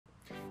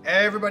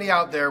Everybody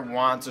out there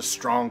wants a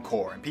strong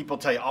core, and people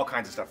tell you all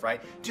kinds of stuff,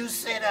 right? Do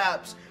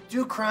sit-ups,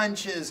 do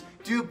crunches,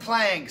 do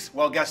planks.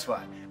 Well, guess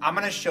what? I'm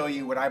gonna show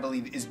you what I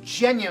believe is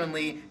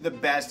genuinely the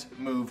best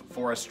move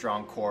for a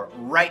strong core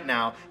right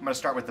now. I'm gonna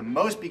start with the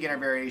most beginner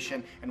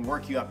variation and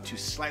work you up to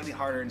slightly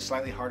harder and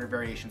slightly harder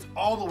variations,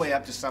 all the way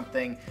up to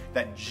something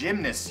that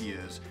gymnasts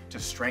use to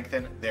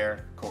strengthen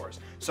their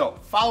cores. So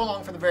follow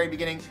along from the very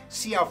beginning,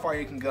 see how far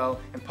you can go,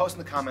 and post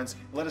in the comments,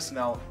 let us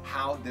know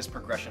how this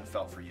progression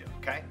felt for you,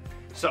 okay?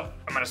 So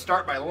I'm gonna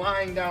start by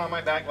lying down on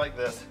my back like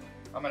this.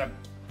 I'm gonna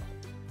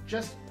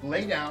just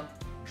lay down,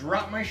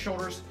 drop my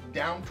shoulders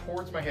down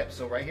towards my hips.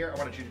 So right here, I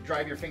want you to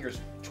drive your fingers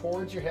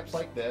towards your hips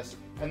like this,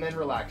 and then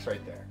relax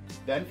right there.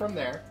 Then from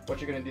there, what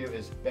you're gonna do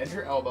is bend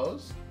your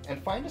elbows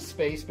and find a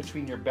space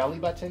between your belly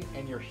button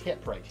and your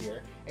hip right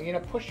here, and you're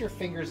gonna push your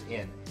fingers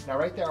in. Now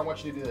right there, I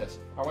want you to do this.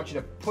 I want you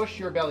to push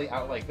your belly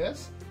out like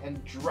this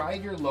and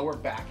drive your lower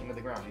back into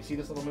the ground. You see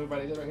this little move I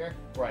did right here?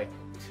 Where I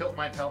tilt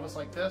my pelvis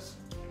like this?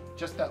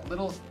 Just that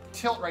little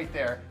tilt right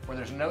there where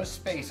there's no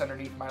space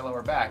underneath my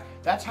lower back.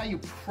 That's how you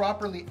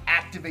properly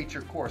activate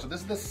your core. So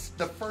this is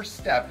the first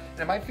step. And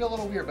it might feel a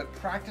little weird, but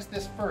practice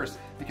this first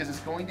because it's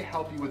going to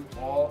help you with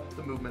all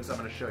the movements I'm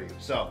gonna show you.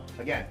 So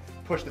again,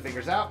 push the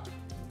fingers out,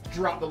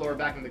 drop the lower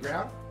back in the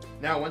ground.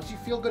 Now, once you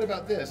feel good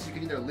about this, you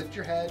can either lift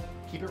your head,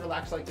 keep it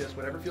relaxed like this,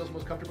 whatever feels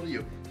most comfortable to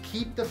you.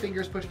 Keep the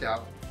fingers pushed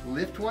out,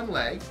 lift one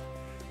leg,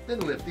 then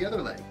lift the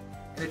other leg.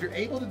 And if you're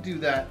able to do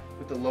that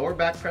with the lower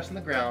back pressed on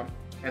the ground,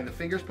 and the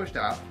fingers pushed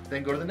out,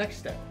 then go to the next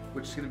step,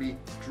 which is gonna be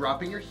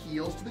dropping your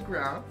heels to the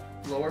ground,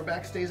 lower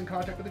back stays in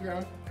contact with the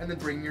ground, and then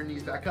bringing your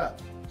knees back up.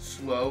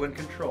 Slow and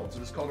controlled. So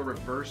this is called a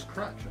reverse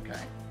crunch,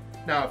 okay?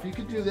 Now, if you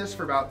could do this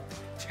for about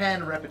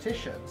 10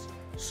 repetitions,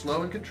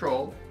 slow and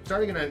controlled,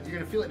 you're gonna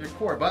feel it in your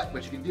core, but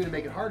what you can do to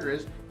make it harder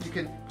is you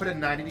can put a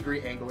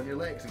 90-degree angle in your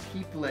legs and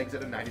keep the legs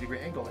at a 90-degree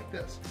angle like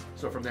this.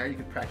 So from there, you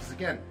can practice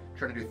again.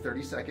 Try to do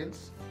 30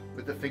 seconds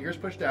with the fingers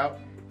pushed out,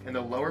 and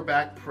the lower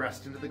back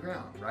pressed into the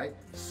ground, right?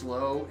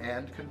 Slow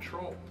and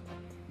controlled.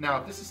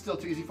 Now, if this is still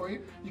too easy for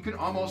you, you can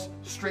almost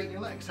straighten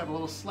your legs. Have a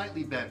little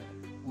slightly bent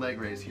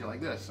leg raise here like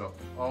this. So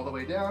all the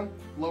way down,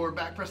 lower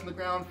back pressing the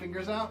ground,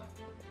 fingers out.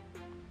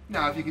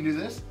 Now, if you can do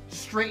this,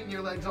 straighten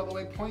your legs all the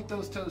way, point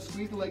those toes,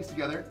 squeeze the legs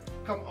together,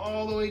 come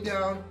all the way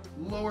down,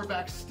 lower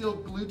back still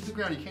glued to the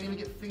ground. You can't even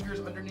get fingers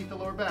underneath the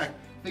lower back.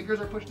 Fingers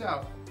are pushed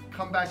out.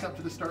 Come back up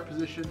to the start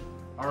position.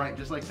 All right,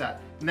 just like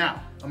that.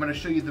 Now, I'm gonna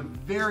show you the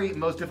very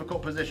most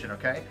difficult position,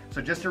 okay?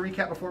 So just to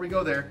recap before we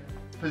go there,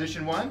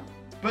 position 1,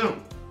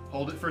 boom.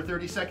 Hold it for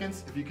 30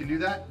 seconds. If you can do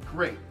that,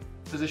 great.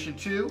 Position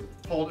 2,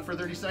 hold it for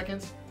 30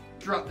 seconds,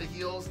 drop the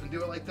heels and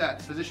do it like that.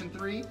 Position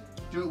 3,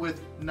 do it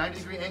with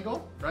 90-degree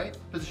angle, right?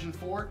 Position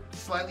 4,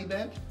 slightly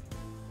bent.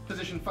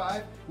 Position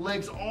 5,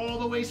 legs all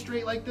the way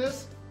straight like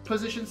this.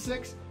 Position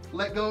 6,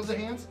 let go of the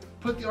hands,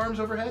 put the arms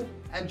overhead,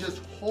 and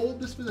just hold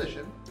this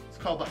position. It's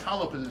called the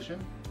hollow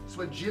position. It's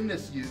what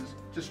gymnasts use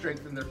to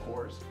strengthen their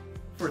cores.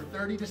 For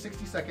 30 to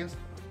 60 seconds,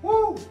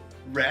 woo!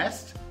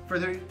 Rest for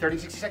 30 to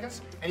 60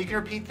 seconds, and you can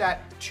repeat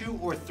that 2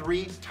 or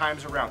 3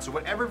 times around. So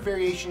whatever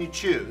variation you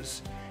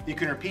choose, you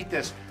can repeat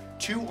this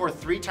 2 or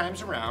 3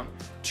 times around,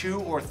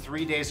 2 or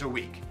 3 days a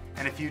week.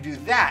 And if you do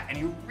that, and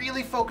you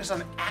really focus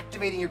on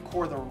activating your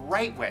core the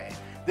right way,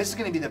 this is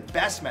gonna be the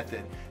best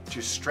method to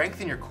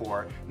strengthen your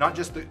core, not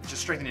just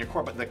strengthening your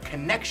core, but the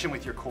connection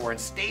with your core and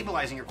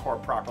stabilizing your core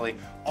properly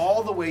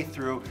all the way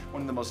through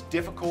one of the most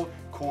difficult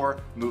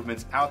core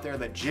movements out there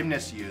that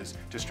gymnasts use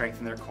to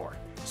strengthen their core.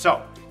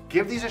 So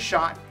give these a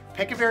shot,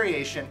 pick a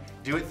variation,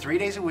 do it 3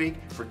 days a week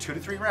for 2 to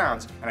 3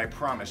 rounds, and I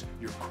promise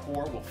your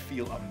core will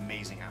feel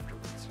amazing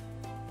afterwards.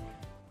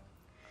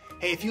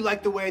 Hey, if you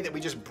like the way that we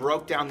just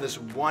broke down this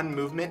one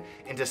movement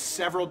into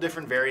several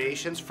different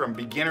variations, from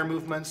beginner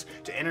movements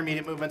to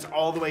intermediate movements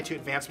all the way to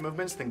advanced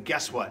movements, then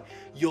guess what?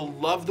 You'll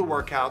love the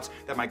workouts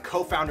that my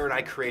co-founder and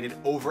I created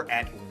over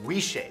at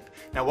WeShape.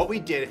 Now, what we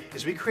did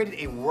is we created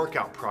a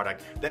workout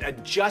product that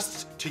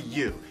adjusts to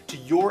you, to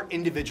your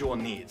individual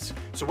needs.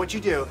 So what you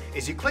do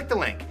is you click the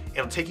link,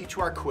 it'll take you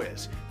to our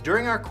quiz.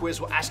 During our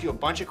quiz, we'll ask you a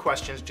bunch of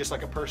questions just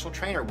like a personal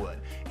trainer would.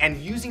 And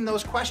using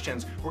those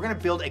questions, we're gonna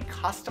build a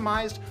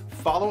customized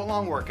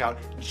follow-along workout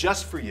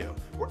just for you,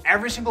 where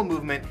every single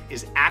movement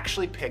is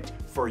actually picked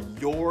for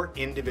your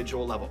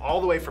individual level, all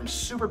the way from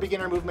super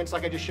beginner movements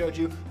like I just showed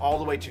you, all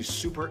the way to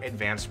super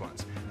advanced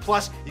ones.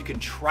 Plus, you can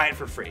try it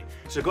for free.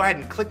 So go ahead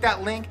and click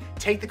that link,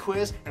 take the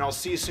quiz, and I'll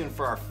see you soon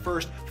for our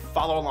first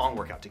follow-along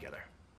workout together.